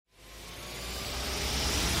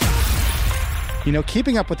You know,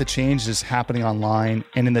 keeping up with the changes happening online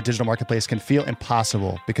and in the digital marketplace can feel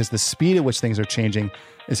impossible because the speed at which things are changing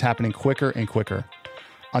is happening quicker and quicker.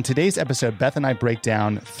 On today's episode, Beth and I break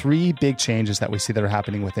down 3 big changes that we see that are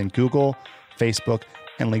happening within Google, Facebook,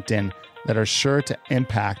 and LinkedIn that are sure to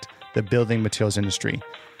impact the building materials industry.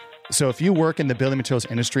 So if you work in the building materials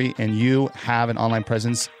industry and you have an online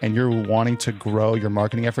presence and you're wanting to grow your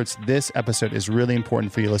marketing efforts, this episode is really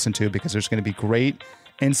important for you to listen to because there's going to be great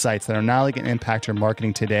insights that are not only going to impact your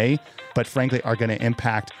marketing today, but frankly are going to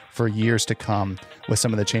impact for years to come with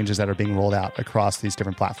some of the changes that are being rolled out across these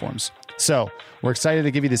different platforms. So we're excited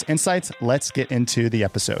to give you these insights. Let's get into the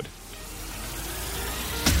episode.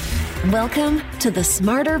 Welcome to the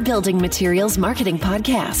Smarter Building Materials Marketing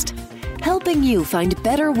Podcast, helping you find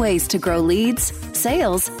better ways to grow leads,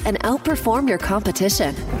 sales, and outperform your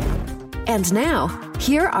competition. And now,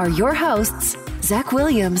 here are your hosts, Zach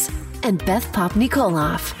Williams and Beth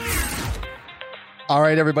Popnikolov. All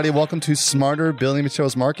right, everybody, welcome to Smarter Building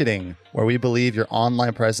Materials Marketing, where we believe your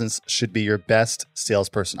online presence should be your best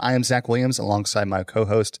salesperson. I am Zach Williams alongside my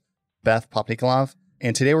co-host, Beth Popnikolov.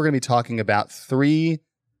 And today we're going to be talking about 3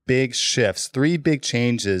 big shifts, 3 big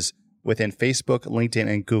changes within Facebook,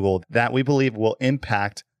 LinkedIn, and Google that we believe will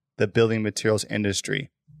impact the building materials industry.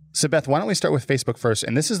 So Beth, why don't we start with Facebook first?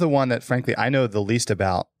 And this is the one that, frankly, I know the least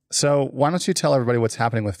about. So why don't you tell everybody what's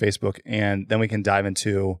happening with Facebook, and then we can dive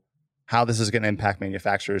into how this is going to impact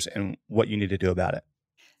manufacturers and what you need to do about it.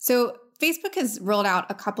 So Facebook has rolled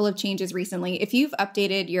out a couple of changes recently. If you've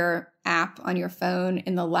updated your app on your phone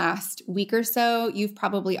in the last week or so, you've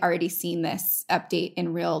probably already seen this update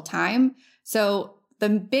in real time. So the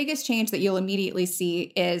biggest change that you'll immediately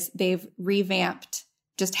see is they've revamped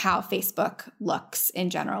just how Facebook looks in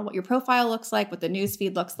general, what your profile looks like, what the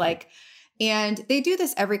newsfeed looks like. And they do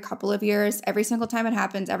this every couple of years. Every single time it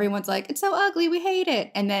happens, everyone's like, it's so ugly, we hate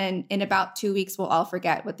it. And then in about 2 weeks, we'll all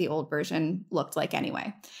forget what the old version looked like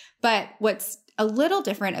anyway. But what's a little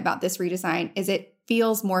different about this redesign is it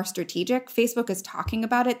feels more strategic. Facebook is talking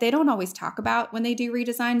about it. They don't always talk about when they do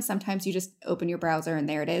redesign. Sometimes you just open your browser and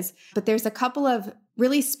there it is. But there's a couple of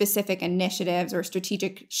really specific initiatives or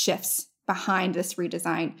strategic shifts behind this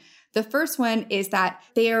redesign. The first one is that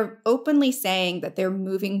they are openly saying that they're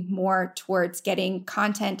moving more towards getting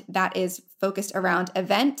content that is focused around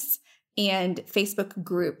events and Facebook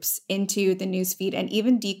groups into the newsfeed, and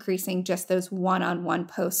even decreasing just those one-on-one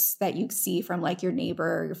posts that you see from like your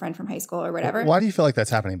neighbor or your friend from high school or whatever. Why do you feel like that's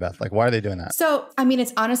happening, Beth? Like, why are they doing that? So, I mean,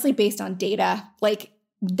 it's honestly based on data. Like,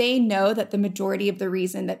 they know that the majority of the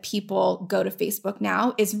reason that people go to Facebook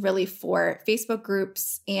now is really for Facebook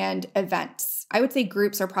groups and events. I would say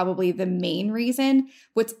groups are probably the main reason.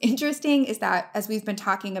 What's interesting is that as we've been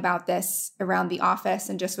talking about this around the office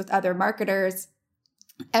and just with other marketers,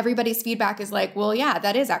 everybody's feedback is like, well, yeah,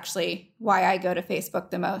 that is actually why I go to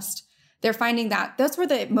Facebook the most. They're finding that that's where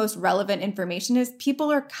the most relevant information is.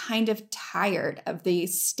 People are kind of tired of the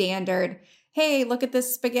standard, hey, look at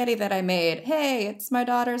this spaghetti that I made. Hey, it's my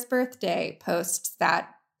daughter's birthday posts that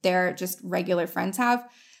their just regular friends have.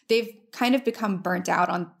 They've kind of become burnt out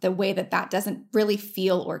on the way that that doesn't really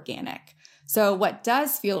feel organic. So what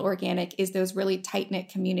does feel organic is those really tight-knit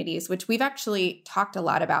communities, which we've actually talked a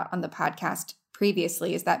lot about on the podcast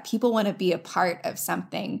previously, is that people want to be a part of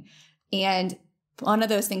something. And one of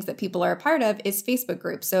those things that people are a part of is Facebook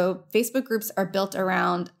groups. So Facebook groups are built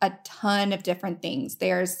around a ton of different things.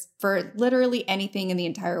 There's, for literally anything in the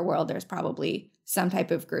entire world, there's probably some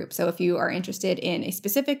type of group. So if you are interested in a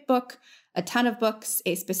specific book, a ton of books,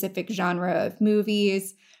 a specific genre of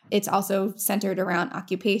movies, it's also centered around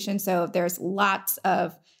occupation. So there's lots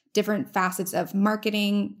of different facets of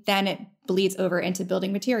marketing. Then it bleeds over into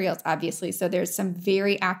building materials, obviously. So there's some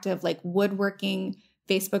very active, like woodworking.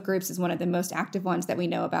 Facebook groups is one of the most active ones that we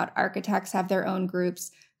know about. Architects have their own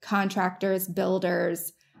groups, contractors,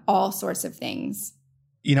 builders, all sorts of things.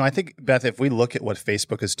 You know, I think, Beth, if we look at what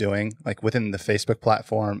Facebook is doing, like within the Facebook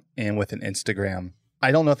platform and within Instagram,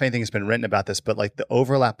 I don't know if anything has been written about this, but like the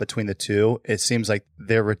overlap between the two, it seems like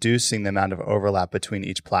they're reducing the amount of overlap between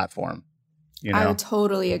each platform. You know? I would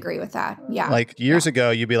totally agree with that. Yeah. Like years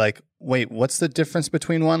ago, you'd be like, wait, what's the difference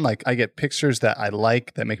between one? Like I get pictures that I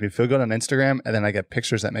like that make me feel good on Instagram, and then I get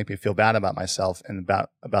pictures that make me feel bad about myself and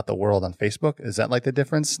about the world on Facebook. Is that like the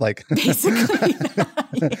difference? Like basically,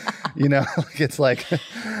 yeah. You know, like it's like,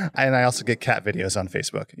 and I also get cat videos on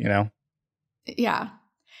Facebook, you know? Yeah.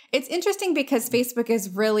 It's interesting because Facebook is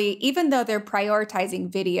really, even though they're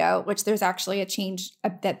prioritizing video, which there's actually a change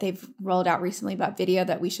that they've rolled out recently about video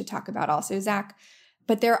that we should talk about also, Zach,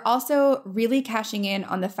 but they're also really cashing in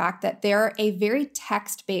on the fact that they're a very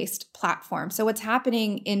text-based platform. So what's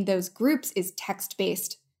happening in those groups is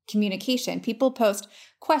text-based communication. People post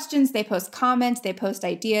questions, they post comments, they post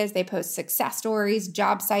ideas, they post success stories,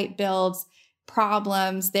 job site builds,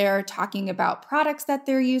 problems. They're talking about products that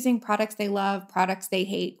they're using, products they love, products they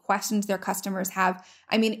hate, questions their customers have.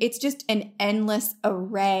 I mean, it's just an endless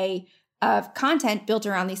array of content built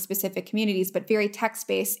around these specific communities, but very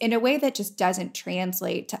text-based in a way that just doesn't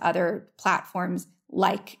translate to other platforms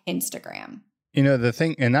like Instagram. You know, the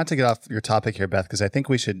thing, and not to get off your topic here, Beth, because I think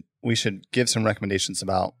we should give some recommendations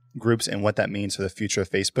about groups and what that means for the future of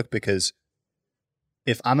Facebook. Because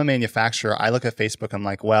if I'm a manufacturer, I look at Facebook, I'm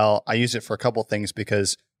like, well, I use it for a couple things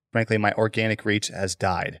because frankly, my organic reach has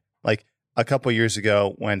died. Like a couple years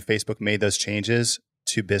ago when Facebook made those changes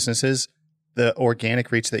to businesses, the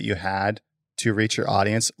organic reach that you had to reach your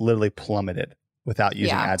audience literally plummeted without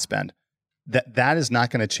using ad spend. That is not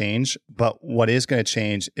going to change, but what is going to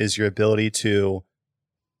change is your ability to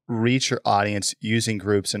reach your audience using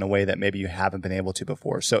groups in a way that maybe you haven't been able to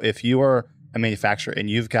before. So if you are a manufacturer and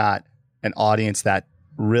you've got an audience that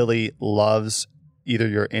really loves either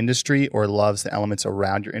your industry or loves the elements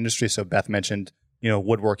around your industry. So Beth mentioned,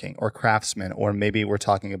 woodworking or craftsmen, or maybe we're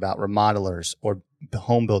talking about remodelers or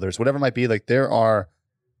home builders, whatever it might be. Like there are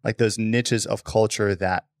like those niches of culture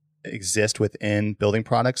that exist within building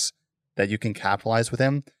products that you can capitalize with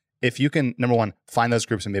them. If you can, number one, find those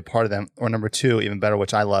groups and be a part of them, or number two, even better,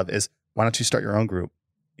 which I love, is why don't you start your own group?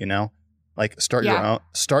 Start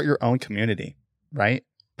your own community, right?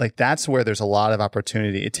 Like that's where there's a lot of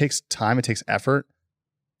opportunity. It takes time, it takes effort,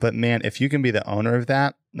 but man, if you can be the owner of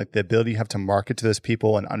that, like the ability you have to market to those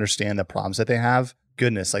people and understand the problems that they have,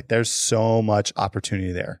 goodness, like there's so much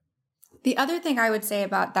opportunity there. The other thing I would say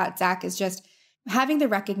about that, Zach, is just having the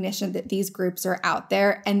recognition that these groups are out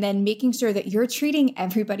there and then making sure that you're treating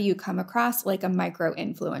everybody you come across like a micro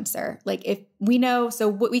influencer. Like if we know, so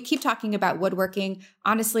what we keep talking about woodworking,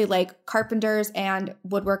 honestly, like carpenters and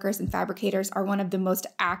woodworkers and fabricators are one of the most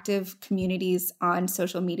active communities on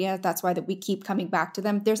social media. That's why that we keep coming back to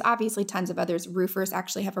them. There's obviously tons of others. Roofers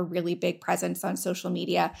actually have a really big presence on social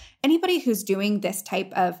media. Anybody who's doing this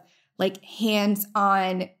type of like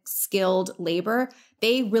hands-on skilled labor,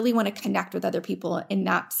 they really want to connect with other people in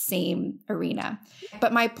that same arena.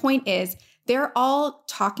 But my point is, they're all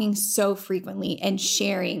talking so frequently and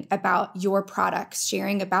sharing about your products,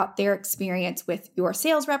 sharing about their experience with your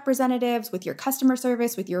sales representatives, with your customer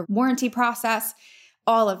service, with your warranty process,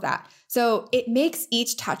 all of that. So it makes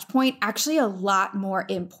each touch point actually a lot more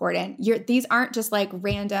important. These aren't just like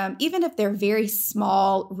random, even if they're very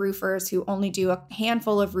small roofers who only do a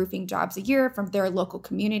handful of roofing jobs a year from their local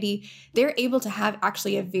community, they're able to have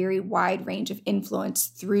actually a very wide range of influence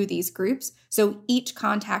through these groups. So each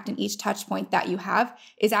contact and each touch point that you have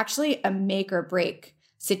is actually a make or break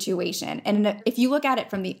situation. And if you look at it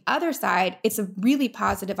from the other side, it's a really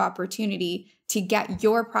positive opportunity to get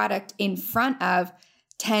your product in front of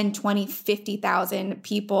 10, 20, 50,000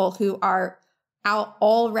 people who are out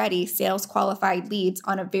already sales qualified leads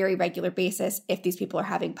on a very regular basis. If these people are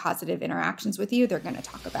having positive interactions with you, they're going to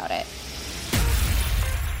talk about it.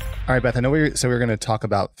 All right, Beth, I know we're going to talk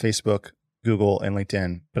about Facebook, Google, and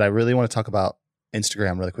LinkedIn, but I really want to talk about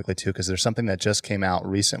Instagram really quickly too, because there's something that just came out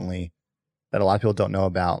recently that a lot of people don't know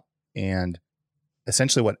about. And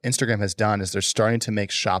essentially what Instagram has done is they're starting to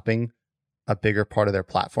make shopping a bigger part of their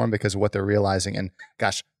platform because of what they're realizing. And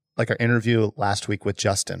gosh, like our interview last week with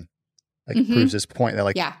Justin, proves this point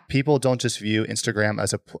that people don't just view Instagram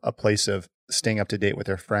as a place of staying up to date with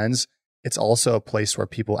their friends. It's also a place where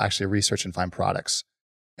people actually research and find products.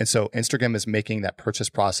 And so Instagram is making that purchase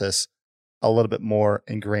process a little bit more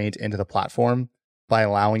ingrained into the platform by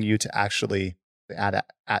allowing you to actually add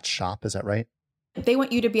at shop. Is that right? They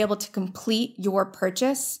want you to be able to complete your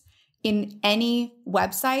purchase in any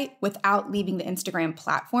website without leaving the Instagram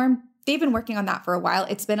platform. They've been working on that for a while.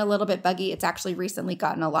 It's been a little bit buggy. It's actually recently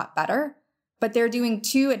gotten a lot better, but they're doing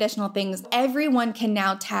two additional things. Everyone can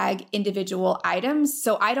now tag individual items.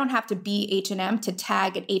 So I don't have to be H&M to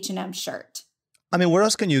tag an H&M shirt. I mean, where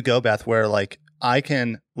else can you go, Beth, where like I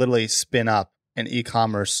can literally spin up an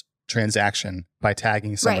e-commerce transaction by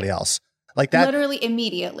tagging somebody else like that? Literally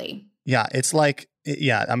immediately. Yeah. It's like,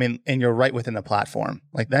 I mean, and you're right within the platform.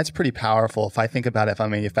 Like that's pretty powerful. If I think about it, if I'm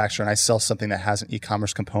a manufacturer and I sell something that has an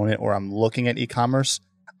e-commerce component or I'm looking at e-commerce,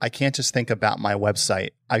 I can't just think about my website.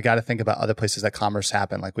 I got to think about other places that commerce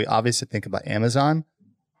happen. Like we obviously think about Amazon,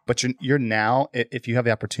 but you're now, if you have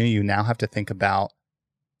the opportunity, you now have to think about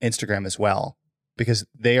Instagram as well, because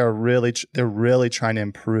they're really trying to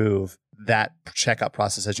improve that checkout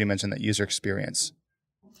process, as you mentioned, that user experience.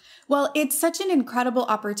 Well, it's such an incredible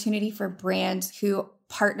opportunity for brands who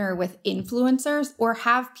partner with influencers or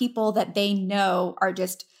have people that they know are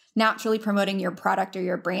just naturally promoting your product or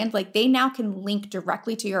your brand, like they now can link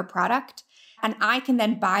directly to your product and I can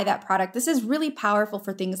then buy that product. This is really powerful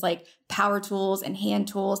for things like power tools and hand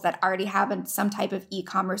tools that already have some type of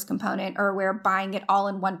e-commerce component or where buying it all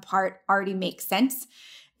in one part already makes sense.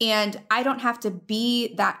 And I don't have to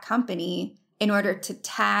be that company in order to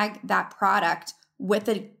tag that product with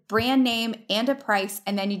a brand name and a price.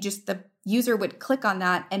 And then the user would click on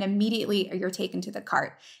that and immediately you're taken to the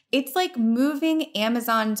cart. It's like moving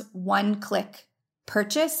Amazon's one-click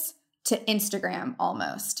purchase to Instagram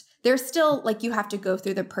almost. There's still like you have to go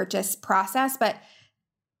through the purchase process, but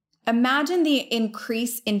imagine the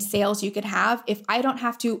increase in sales you could have if I don't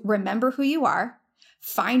have to remember who you are,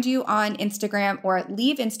 find you on Instagram or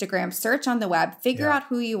leave Instagram, search on the web, figure out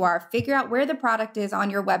who you are, figure out where the product is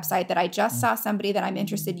on your website that I just saw somebody that I'm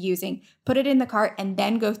interested in using, put it in the cart and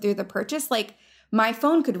then go through the purchase. Like my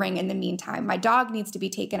phone could ring in the meantime. My dog needs to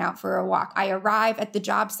be taken out for a walk. I arrive at the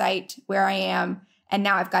job site where I am and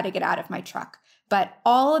now I've got to get out of my truck. But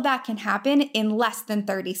all of that can happen in less than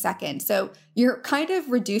 30 seconds. So you're kind of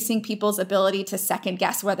reducing people's ability to second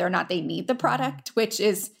guess whether or not they need the product, which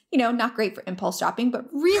is, not great for impulse shopping, but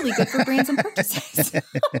really good for brands and purchases.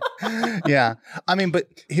 Yeah. I mean, but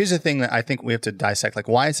here's the thing that I think we have to dissect. Like,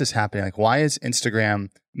 why is this happening? Like, why is Instagram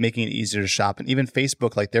making it easier to shop? And even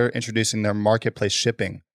Facebook, like they're introducing their marketplace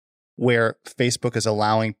shipping, where Facebook is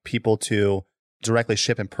allowing people to directly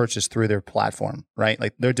ship and purchase through their platform, right?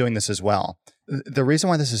 Like they're doing this as well. The reason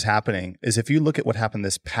why this is happening is if you look at what happened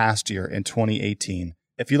this past year in 2018,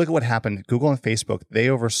 if you look at what happened, Google and Facebook, they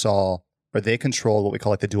oversaw or they controlled what we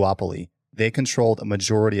call like the duopoly. They controlled a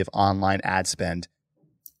majority of online ad spend.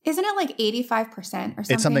 Isn't it like 85% or something?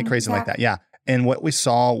 It's something crazy like that. Yeah. And what we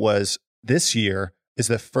saw was this year is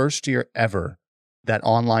the first year ever that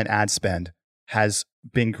online ad spend has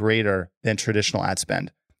been greater than traditional ad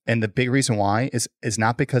spend. And the big reason why is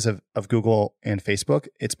not because of Google and Facebook.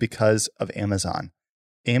 It's because of Amazon.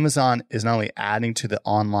 Amazon is not only adding to the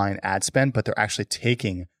online ad spend, but they're actually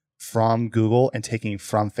taking from Google and taking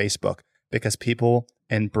from Facebook because people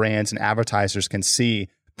and brands and advertisers can see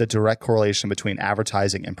the direct correlation between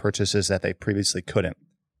advertising and purchases that they previously couldn't.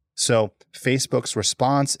 So Facebook's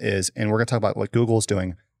response is, and we're going to talk about what Google's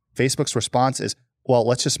doing. Facebook's response is, well,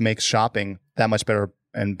 let's just make shopping that much better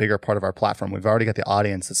and bigger part of our platform. We've already got the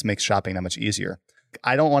audience. Let's make shopping that much easier.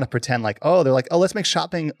 I don't want to pretend like, they're like, let's make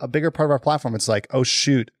shopping a bigger part of our platform. It's like, oh,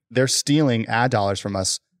 shoot, they're stealing ad dollars from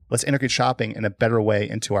us. Let's integrate shopping in a better way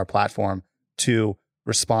into our platform to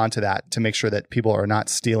respond to that, to make sure that people are not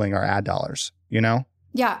stealing our ad dollars,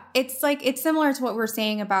 Yeah, it's similar to what we're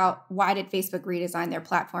saying about why did Facebook redesign their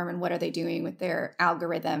platform and what are they doing with their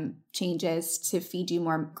algorithm changes to feed you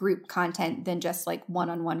more group content than just like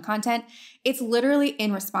one-on-one content. It's literally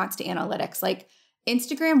in response to analytics. Like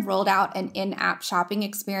Instagram rolled out an in-app shopping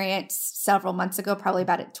experience several months ago, probably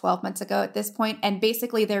about 12 months ago at this point. And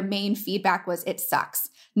basically their main feedback was it sucks.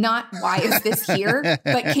 Not why is this here,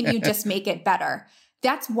 but can you just make it better?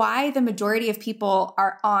 That's why the majority of people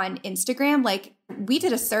are on Instagram. Like we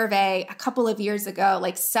did a survey a couple of years ago,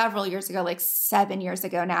 like several years ago, like 7 years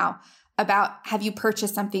ago now, about have you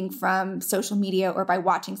purchased something from social media or by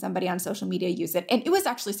watching somebody on social media use it? And it was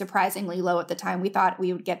actually surprisingly low at the time. We thought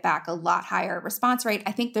we would get back a lot higher response rate.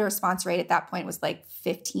 I think the response rate at that point was like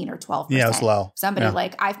 15 or 12%. Yeah, it was low. Somebody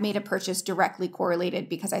like I've made a purchase directly correlated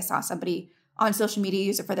because I saw somebody on social media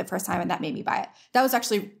use it for the first time and that made me buy it. That was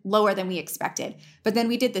actually lower than we expected. But then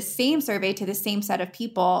we did the same survey to the same set of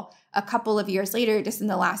people a couple of years later, just in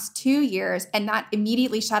the last 2 years, and that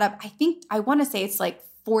immediately shot up. I want to say it's like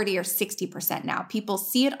 40 or 60% now. People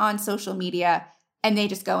see it on social media and they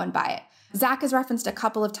just go and buy it. Zach has referenced a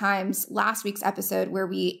couple of times last week's episode where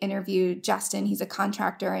we interviewed Justin. He's a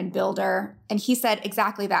contractor and builder. And he said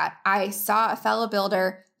exactly that. I saw a fellow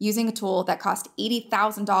builder using a tool that cost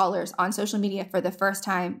 $80,000 on social media for the first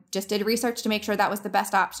time, just did research to make sure that was the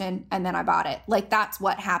best option. And then I bought it. Like that's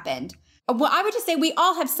what happened. Well, I would just say we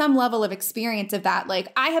all have some level of experience of that.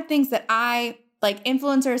 Like I have things that like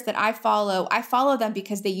influencers that I follow them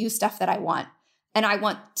because they use stuff that I want. And I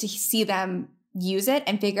want to see them use it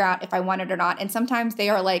and figure out if I want it or not. And sometimes they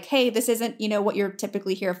are like, hey, this isn't, what you're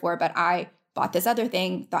typically here for, but I bought this other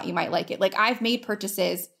thing, thought you might like it. Like I've made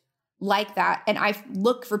purchases like that. And I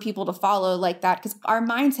look for people to follow like that because our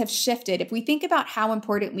minds have shifted. If we think about how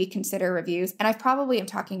important we consider reviews, and I probably am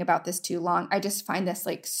talking about this too long. I just find this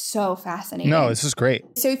like so fascinating. No, this is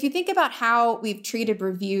great. So if you think about how we've treated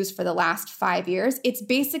reviews for the last 5 years, it's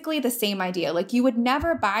basically the same idea. Like you would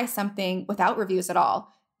never buy something without reviews at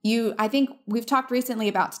all. I think we've talked recently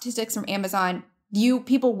about statistics from Amazon.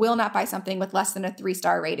 People will not buy something with less than a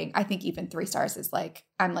 3-star rating. I think even 3 stars is like,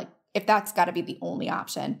 I'm like if that's got to be the only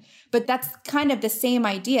option. But that's kind of the same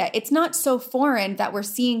idea. It's not so foreign that we're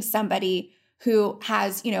seeing somebody who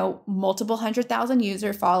has, multiple 100,000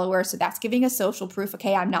 user followers. So that's giving a social proof.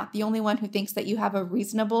 Okay, I'm not the only one who thinks that you have a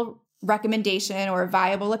reasonable recommendation or a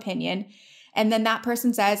viable opinion. And then that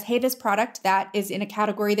person says, hey, this product that is in a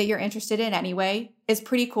category that you're interested in anyway is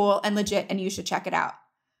pretty cool and legit, and you should check it out.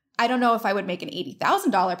 I don't know if I would make an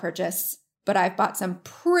 $80,000 purchase, but I've bought some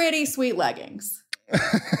pretty sweet leggings.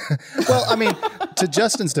 Well, I mean, to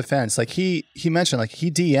Justin's defense, like he mentioned, like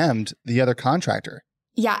he DM'd the other contractor.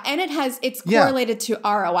 Yeah. And it's correlated to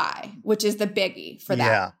ROI, which is the biggie for that.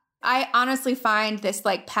 Yeah. I honestly find this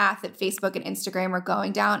like path that Facebook and Instagram are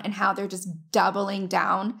going down and how they're just doubling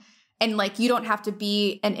down. And like, you don't have to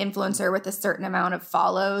be an influencer with a certain amount of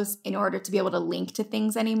follows in order to be able to link to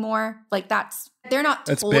things anymore. Like they're not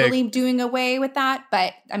totally doing away with that,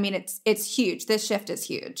 but I mean, it's huge. This shift is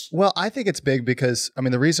huge. Well, I think it's big because, I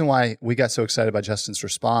mean, the reason why we got so excited by Justin's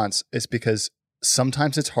response is because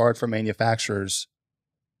sometimes it's hard for manufacturers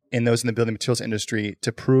and those in the building materials industry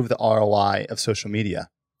to prove the ROI of social media.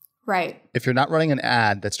 Right. If you're not running an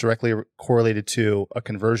ad that's directly correlated to a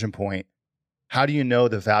conversion point, how do you know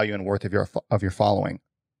the value and worth of your following?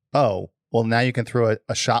 Oh, well, now you can throw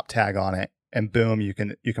a shop tag on it and boom, you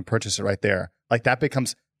can purchase it right there. Like that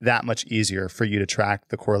becomes that much easier for you to track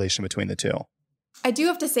the correlation between the two. I do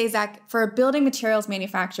have to say, Zach, for building materials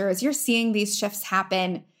manufacturers, you're seeing these shifts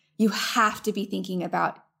happen. You have to be thinking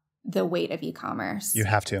about the weight of e-commerce. You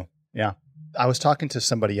have to. Yeah. I was talking to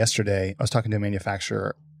somebody yesterday. I was talking to a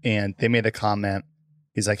manufacturer and they made the comment.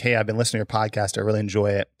 He's like, hey, I've been listening to your podcast. I really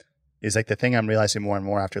enjoy it. Is like the thing I'm realizing more and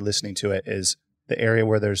more after listening to it is the area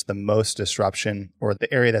where there's the most disruption or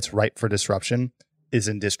the area that's ripe for disruption is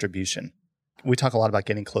in distribution. We talk a lot about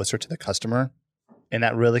getting closer to the customer, and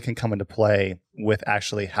that really can come into play with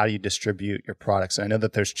actually how do you distribute your products. And I know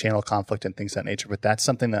that there's channel conflict and things of that nature, but that's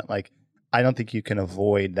something that like, I don't think you can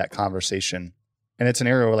avoid that conversation. And it's an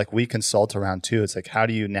area where like we consult around too. It's like, how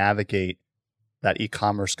do you navigate that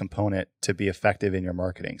e-commerce component to be effective in your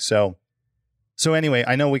marketing? So anyway,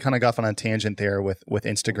 I know we kind of got off on a tangent there with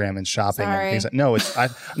Instagram and shopping and things.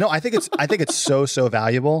 I think it's so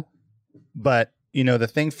valuable. But the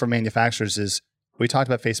thing for manufacturers is we talked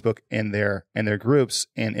about Facebook and their groups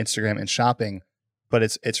and Instagram and shopping, but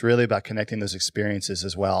it's really about connecting those experiences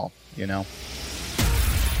as well.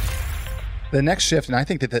 The next shift, and I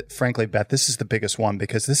think that frankly, Beth, this is the biggest one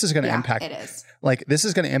because this is going to impact. It is. Like this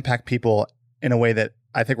is going to impact people in a way that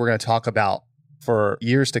I think we're going to talk about for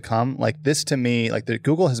years to come. Like this to me, like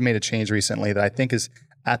Google has made a change recently that I think is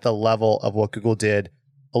at the level of what Google did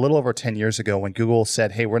a little over 10 years ago when Google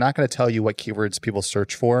said, hey, we're not going to tell you what keywords people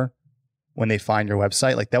search for when they find your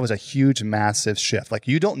website. Like that was a huge, massive shift. Like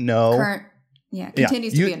you don't know.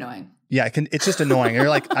 Continues to be annoying. Yeah, it's just annoying. You're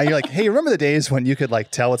like, hey, remember the days when you could like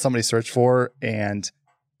tell what somebody searched for and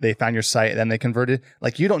they found your site and then they converted?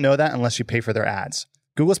 Like you don't know that unless you pay for their ads.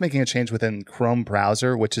 Google's making a change within Chrome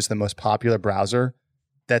browser, which is the most popular browser,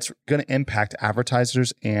 that's going to impact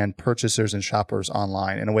advertisers and purchasers and shoppers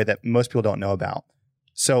online in a way that most people don't know about.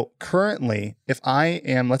 So currently, if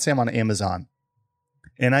let's say I'm on Amazon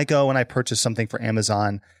and I go and I purchase something for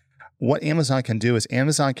Amazon, what Amazon can do is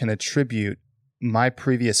Amazon can attribute my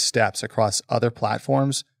previous steps across other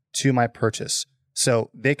platforms to my purchase. So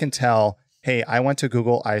they can tell, hey, I went to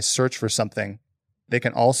Google, I searched for something. They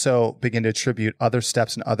can also begin to attribute other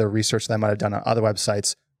steps and other research that I might have done on other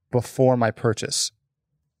websites before my purchase.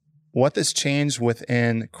 What this change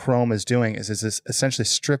within Chrome is doing is essentially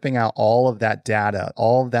stripping out all of that data,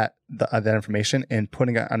 all of that information and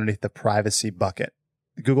putting it underneath the privacy bucket.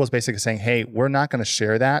 Google is basically saying, hey, we're not going to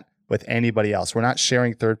share that with anybody else. We're not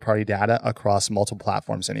sharing third-party data across multiple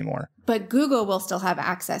platforms anymore. But Google will still have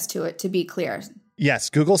access to it, to be clear. Yes,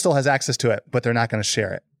 Google still has access to it, but they're not going to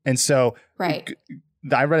share it. And so right.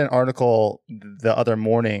 I read an article the other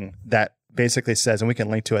morning that basically says, and we can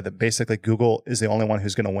link to it, that basically Google is the only one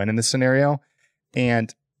who's going to win in this scenario.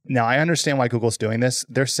 And now I understand why Google's doing this.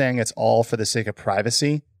 They're saying it's all for the sake of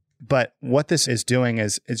privacy. But what this is doing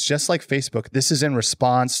is it's just like Facebook. This is in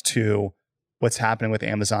response to what's happening with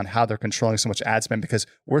Amazon, how they're controlling so much ad spend, because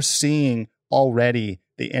we're seeing already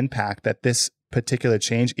the impact that this particular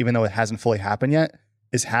change, even though it hasn't fully happened yet,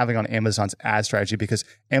 is having on Amazon's ad strategy, because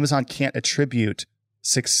Amazon can't attribute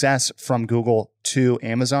success from Google to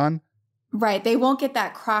Amazon. Right. They won't get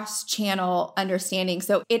that cross-channel understanding.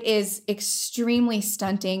 So it is extremely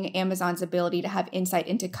stunting Amazon's ability to have insight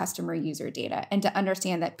into customer user data and to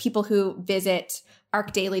understand that people who visit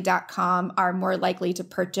arcdaily.com are more likely to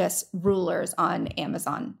purchase rulers on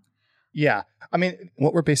Amazon. Yeah. I mean,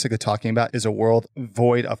 what we're basically talking about is a world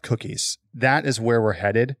void of cookies. That is where we're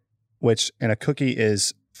headed. which in a cookie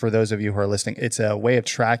is, for those of you who are listening, it's a way of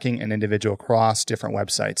tracking an individual across different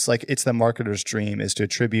websites. Like it's the marketer's dream is to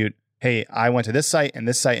attribute, hey, I went to this site and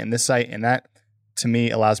this site and this site. And that to me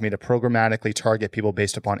allows me to programmatically target people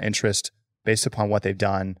based upon interest, based upon what they've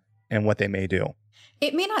done and what they may do.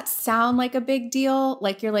 It may not sound like a big deal.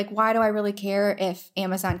 Like you're like, why do I really care if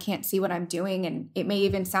Amazon can't see what I'm doing? And it may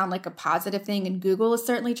even sound like a positive thing. And Google is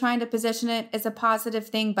certainly trying to position it as a positive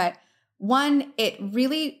thing. But one, it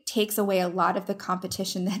really takes away a lot of the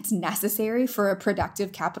competition that's necessary for a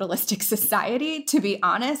productive capitalistic society, to be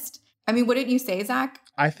honest. I mean, wouldn't you say, Zach?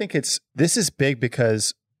 I think this is big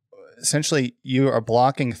because essentially you are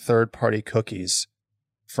blocking third-party cookies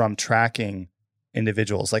from tracking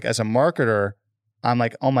individuals. Like as a marketer, I'm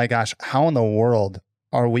like, oh my gosh, how in the world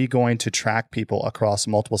are we going to track people across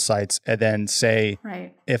multiple sites and then say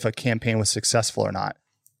if a campaign was successful or not?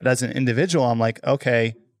 But as an individual, I'm like,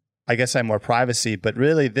 okay, I guess I have more privacy, but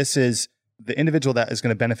really this is the individual that is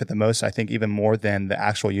going to benefit the most, I think even more than the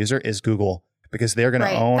actual user, is Google, because they're going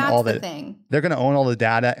to own all the thing. They're going to own all the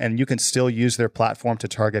data, and you can still use their platform to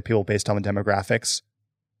target people based on the demographics.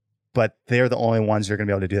 But they're the only ones you're going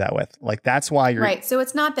to be able to do that with. Like that's why you're right. So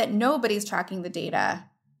it's not that nobody's tracking the data.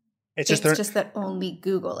 It's just that only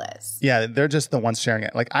Google is. Yeah, they're just the ones sharing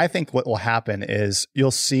it. Like I think what will happen is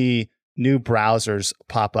you'll see new browsers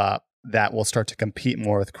pop up that will start to compete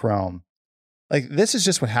more with Chrome. Like this is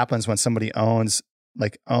just what happens when somebody owns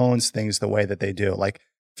things the way that they do. Like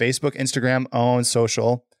Facebook, Instagram owns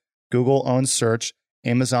social, Google owns search,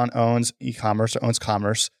 Amazon owns e-commerce or owns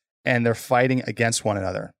commerce, and they're fighting against one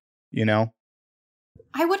another, you know?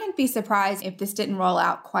 I wouldn't be surprised if this didn't roll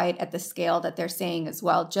out quite at the scale that they're saying as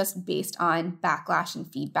well, just based on backlash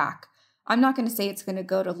and feedback. I'm not going to say it's going to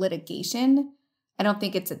go to litigation. I don't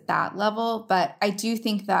think it's at that level, but I do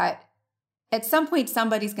think that at some point,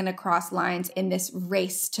 somebody's going to cross lines in this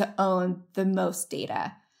race to own the most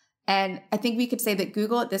data. And I think we could say that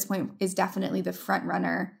Google at this point is definitely the front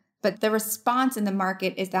runner, but the response in the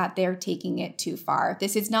market is that they're taking it too far.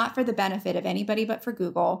 This is not for the benefit of anybody but for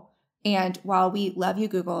Google. And while we love you,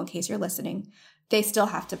 Google, in case you're listening, they still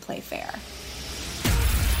have to play fair.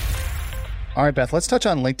 All right, Beth, let's touch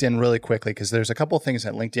on LinkedIn really quickly because there's a couple of things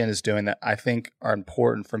that LinkedIn is doing that I think are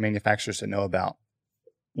important for manufacturers to know about.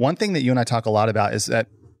 One thing that you and I talk a lot about is that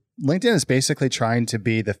LinkedIn is basically trying to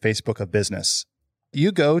be the Facebook of business.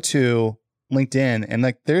 You go to LinkedIn and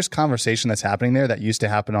like there's conversation that's happening there that used to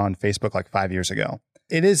happen on Facebook like 5 years ago.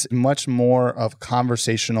 It is much more of a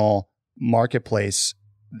conversational marketplace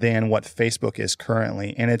than what Facebook is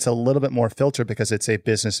currently. And it's a little bit more filtered because it's a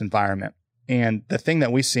business environment. And the thing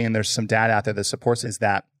that we see, and there's some data out there that supports, is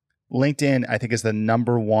that LinkedIn, I think, is the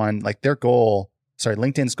number one, like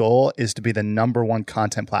LinkedIn's goal is to be the number one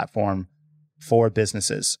content platform for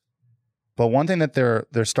businesses. But one thing that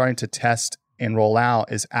they're starting to test and roll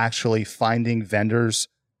out is actually finding vendors,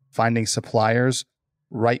 finding suppliers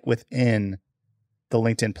right within the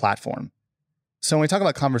LinkedIn platform. So when we talk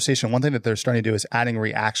about conversation, one thing that they're starting to do is adding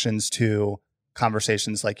reactions to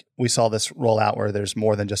conversations. Like we saw this roll out where there's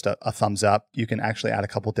more than just a thumbs up. You can actually add a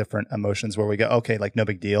couple different emotions where we go, okay, like no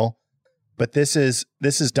big deal. But this is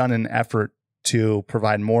done in an effort to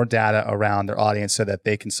provide more data around their audience so that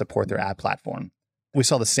they can support their ad platform. We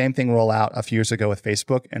saw the same thing roll out a few years ago with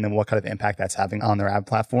Facebook and then what kind of impact that's having on their ad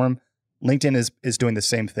platform. LinkedIn is doing the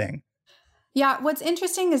same thing. Yeah, what's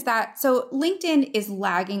interesting is that, so LinkedIn is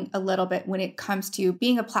lagging a little bit when it comes to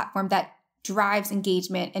being a platform that drives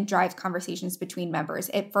engagement and drives conversations between members.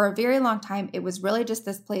 For a very long time, it was really just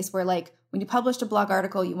this place where like when you published a blog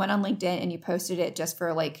article, you went on LinkedIn and you posted it just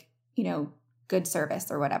for like, good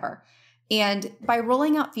service or whatever. And by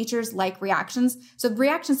rolling out features like reactions, so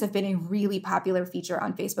reactions have been a really popular feature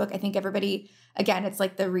on Facebook. I think everybody, again, it's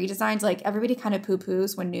like the redesigns, like everybody kind of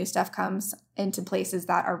poo-poos when new stuff comes into places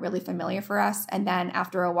that are really familiar for us. And then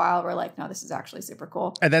after a while, we're like, no, this is actually super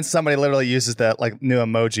cool. And then somebody literally uses the like new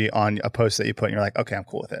emoji on a post that you put and you're like, okay, I'm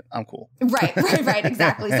cool with it. I'm cool. Right,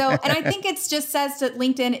 exactly. So, and I think it's just says that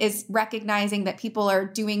LinkedIn is recognizing that people are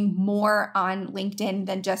doing more on LinkedIn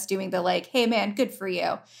than just doing the like, hey man, good for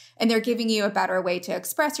you. And they're giving you a better way to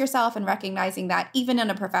express yourself and recognizing that even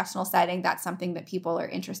in a professional setting, that's something that people are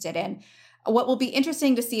interested in. What will be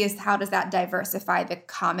interesting to see is how does that diversify the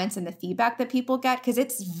comments and the feedback that people get? Because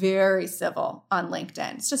it's very civil on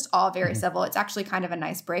LinkedIn. It's just all very civil. It's actually kind of a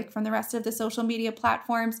nice break from the rest of the social media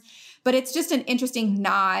platforms. But it's just an interesting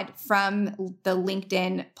nod from the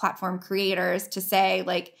LinkedIn platform creators to say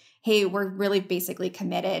like, hey, we're really basically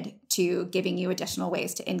committed to giving you additional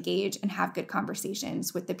ways to engage and have good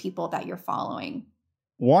conversations with the people that you're following.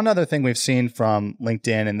 One other thing we've seen from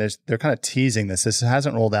LinkedIn, and they're kind of teasing this. This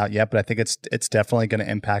hasn't rolled out yet, but I think it's definitely going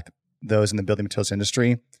to impact those in the building materials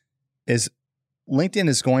industry, is LinkedIn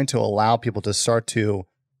is going to allow people to start to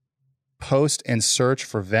post and search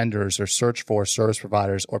for vendors or search for service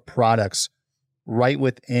providers or products right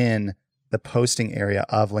within the posting area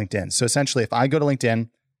of LinkedIn. So essentially, if I go to LinkedIn,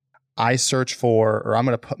 I search for, or I'm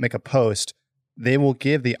going to make a post, they will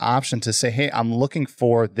give the option to say, hey, I'm looking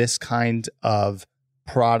for this kind of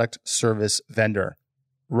product, service, vendor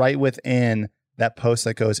right within that post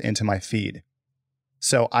that goes into my feed.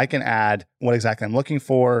 So I can add what exactly I'm looking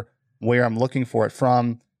for, where I'm looking for it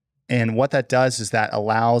from. And what that does is that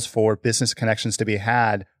allows for business connections to be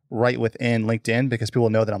had right within LinkedIn because people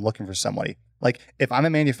know that I'm looking for somebody. Like if I'm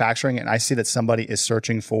in manufacturing and I see that somebody is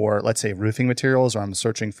searching for, let's say, roofing materials, or I'm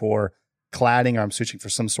searching for cladding, or I'm searching for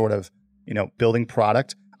some sort of, building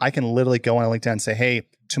product, I can literally go on LinkedIn and say, hey,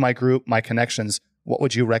 to my group, my connections, what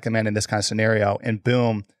would you recommend in this kind of scenario? And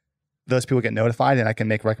boom, those people get notified and I can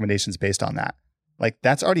make recommendations based on that. Like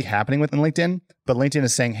that's already happening within LinkedIn, but LinkedIn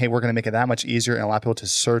is saying, hey, we're going to make it that much easier and allow people to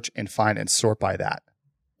search and find and sort by that.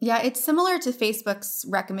 Yeah, it's similar to Facebook's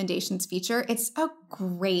recommendations feature. It's a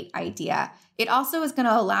great idea. It also is going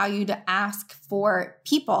to allow you to ask for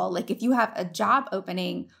people. Like if you have a job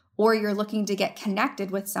opening or you're looking to get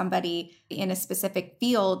connected with somebody in a specific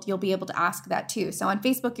field, you'll be able to ask that too. So on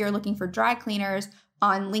Facebook, you're looking for dry cleaners.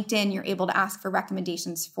 On LinkedIn, you're able to ask for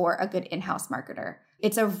recommendations for a good in-house marketer.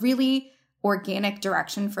 It's a really organic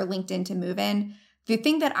direction for LinkedIn to move in. The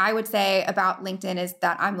thing that I would say about LinkedIn is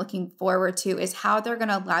that I'm looking forward to is how they're going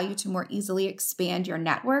to allow you to more easily expand your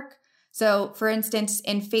network. So for instance,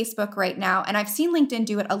 in Facebook right now, and I've seen LinkedIn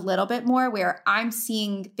do it a little bit more where I'm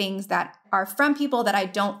seeing things that are from people that I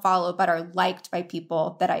don't follow, but are liked by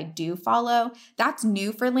people that I do follow. That's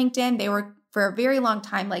new for LinkedIn. They were for a very long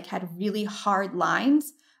time, had really hard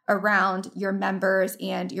lines around your members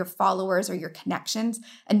and your followers or your connections.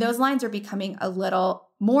 And those lines are becoming a little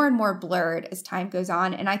more and more blurred as time goes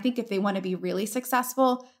on. And I think if they want to be really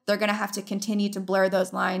successful, they're going to have to continue to blur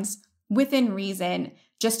those lines within reason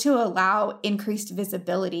just to allow increased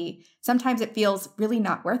visibility. Sometimes it feels really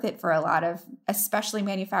not worth it for a lot of, especially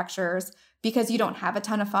manufacturers, because you don't have a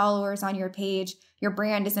ton of followers on your page. Your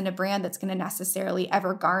brand isn't a brand that's going to necessarily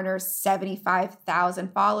ever garner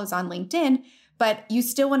 75,000 follows on LinkedIn, but you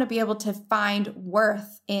still want to be able to find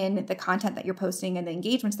worth in the content that you're posting and the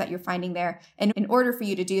engagements that you're finding there. And in order for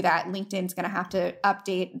you to do that, LinkedIn's going to have to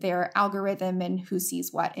update their algorithm and who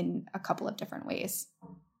sees what in a couple of different ways.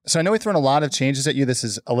 So I know we've thrown a lot of changes at you. This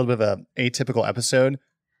is a little bit of an atypical episode,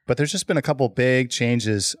 but there's just been a couple big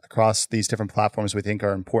changes across these different platforms we think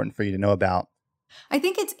are important for you to know about. I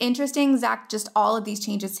think it's interesting, Zach, just all of these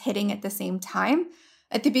changes hitting at the same time.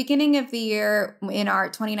 At the beginning of the year in our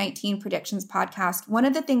 2019 predictions podcast, one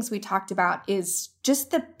of the things we talked about is just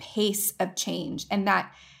the pace of change and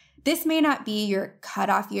that this may not be your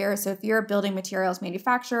cutoff year. So if you're a building materials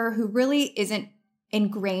manufacturer who really isn't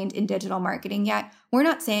ingrained in digital marketing yet, we're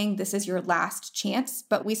not saying this is your last chance,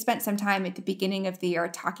 but we spent some time at the beginning of the year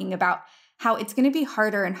talking about how it's going to be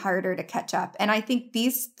harder and harder to catch up. And I think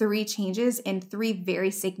these three changes in three very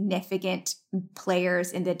significant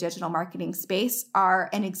players in the digital marketing space are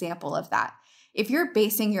an example of that. If you're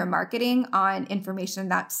basing your marketing on information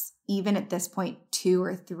that's even at this point 2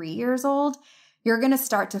 or 3 years old, you're going to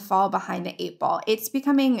start to fall behind the 8 ball. It's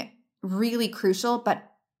becoming really crucial, but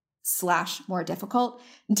 / more difficult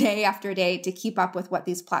day after day to keep up with what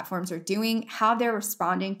these platforms are doing, how they're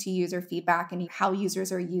responding to user feedback and how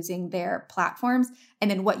users are using their platforms,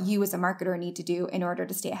 and then what you as a marketer need to do in order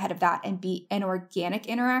to stay ahead of that and be an organic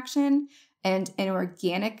interaction and an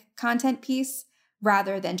organic content piece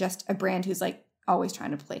rather than just a brand who's always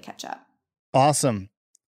trying to play catch up. Awesome.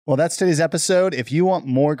 Well, that's today's episode. If you want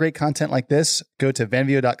more great content like this, go to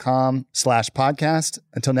venveo.com/podcast.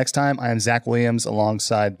 Until next time, I am Zach Williams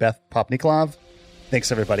alongside Beth Popnikolov.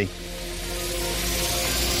 Thanks, everybody.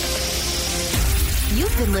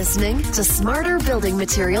 You've been listening to Smarter Building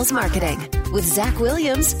Materials Marketing with Zach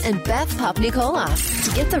Williams and Beth Popnikolov.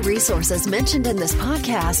 To get the resources mentioned in this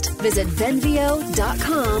podcast, visit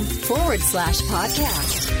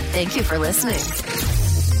venveo.com/podcast. Thank you for listening.